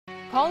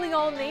Calling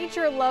all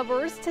nature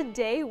lovers,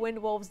 today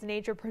Windwolves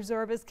Nature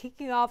Preserve is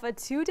kicking off a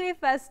two-day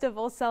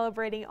festival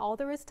celebrating all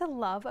there is to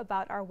love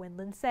about our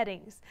windland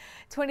settings.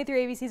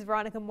 23 ABC's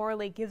Veronica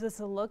Morley gives us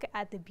a look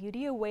at the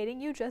beauty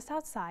awaiting you just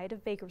outside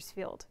of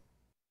Bakersfield.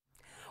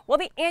 Well,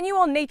 the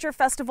annual Nature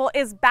Festival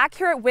is back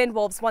here at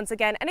Windwolves once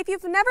again, and if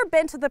you've never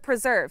been to the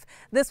preserve,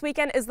 this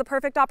weekend is the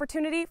perfect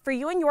opportunity for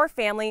you and your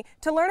family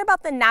to learn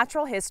about the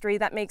natural history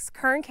that makes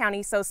Kern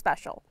County so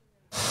special.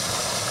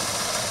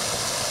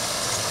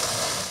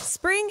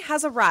 Spring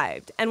has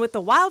arrived, and with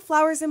the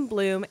wildflowers in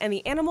bloom and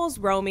the animals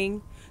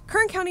roaming,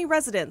 Kern County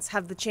residents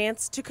have the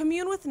chance to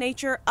commune with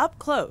nature up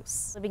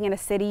close. Living in a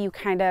city, you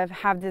kind of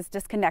have this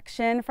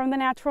disconnection from the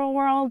natural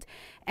world,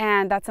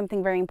 and that's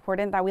something very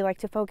important that we like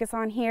to focus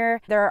on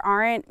here. There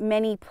aren't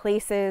many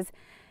places,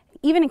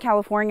 even in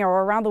California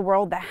or around the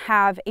world, that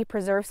have a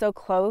preserve so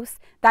close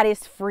that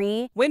is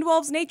free.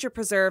 Windwolves Nature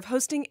Preserve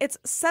hosting its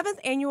 7th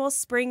annual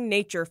Spring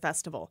Nature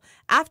Festival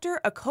after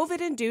a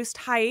COVID-induced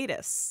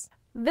hiatus.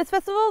 This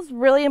festival is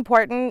really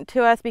important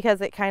to us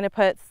because it kind of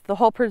puts the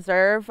whole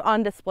preserve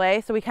on display,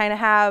 so we kind of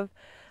have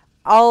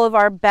all of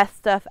our best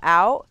stuff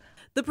out.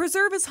 The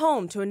preserve is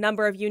home to a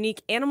number of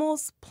unique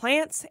animals,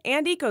 plants,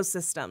 and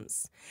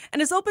ecosystems,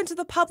 and is open to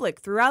the public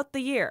throughout the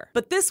year.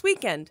 But this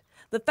weekend,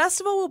 the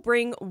festival will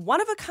bring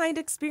one-of-a-kind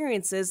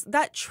experiences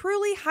that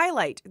truly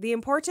highlight the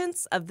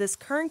importance of this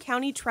Kern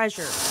County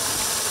treasure.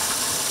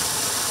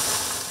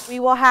 We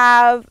will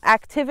have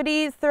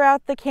activities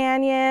throughout the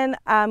canyon.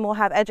 We'll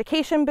have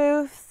education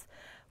booths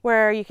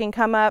where you can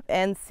come up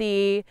and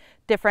see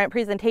different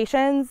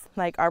presentations,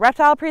 like our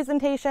reptile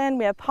presentation.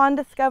 We have pond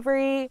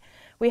discovery.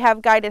 We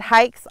have guided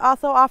hikes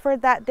also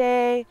offered that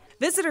day.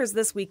 Visitors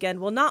this weekend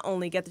will not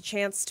only get the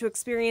chance to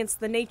experience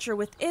the nature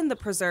within the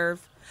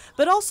preserve,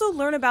 but also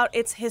learn about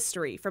its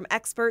history from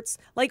experts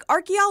like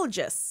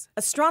archaeologists,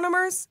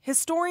 astronomers,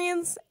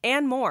 historians,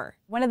 and more.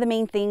 One of the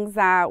main things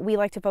that we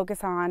like to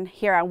focus on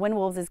here at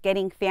Windwolves is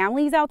getting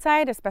families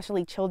outside,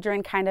 especially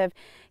children, kind of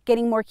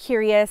getting more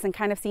curious and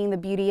kind of seeing the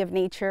beauty of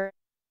nature.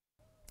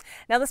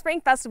 Now, the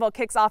Spring Festival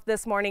kicks off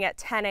this morning at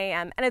 10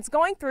 a.m. and it's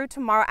going through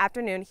tomorrow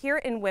afternoon here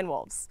in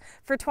Windwolves.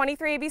 For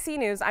 23 ABC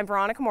News, I'm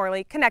Veronica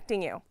Morley,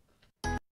 connecting you.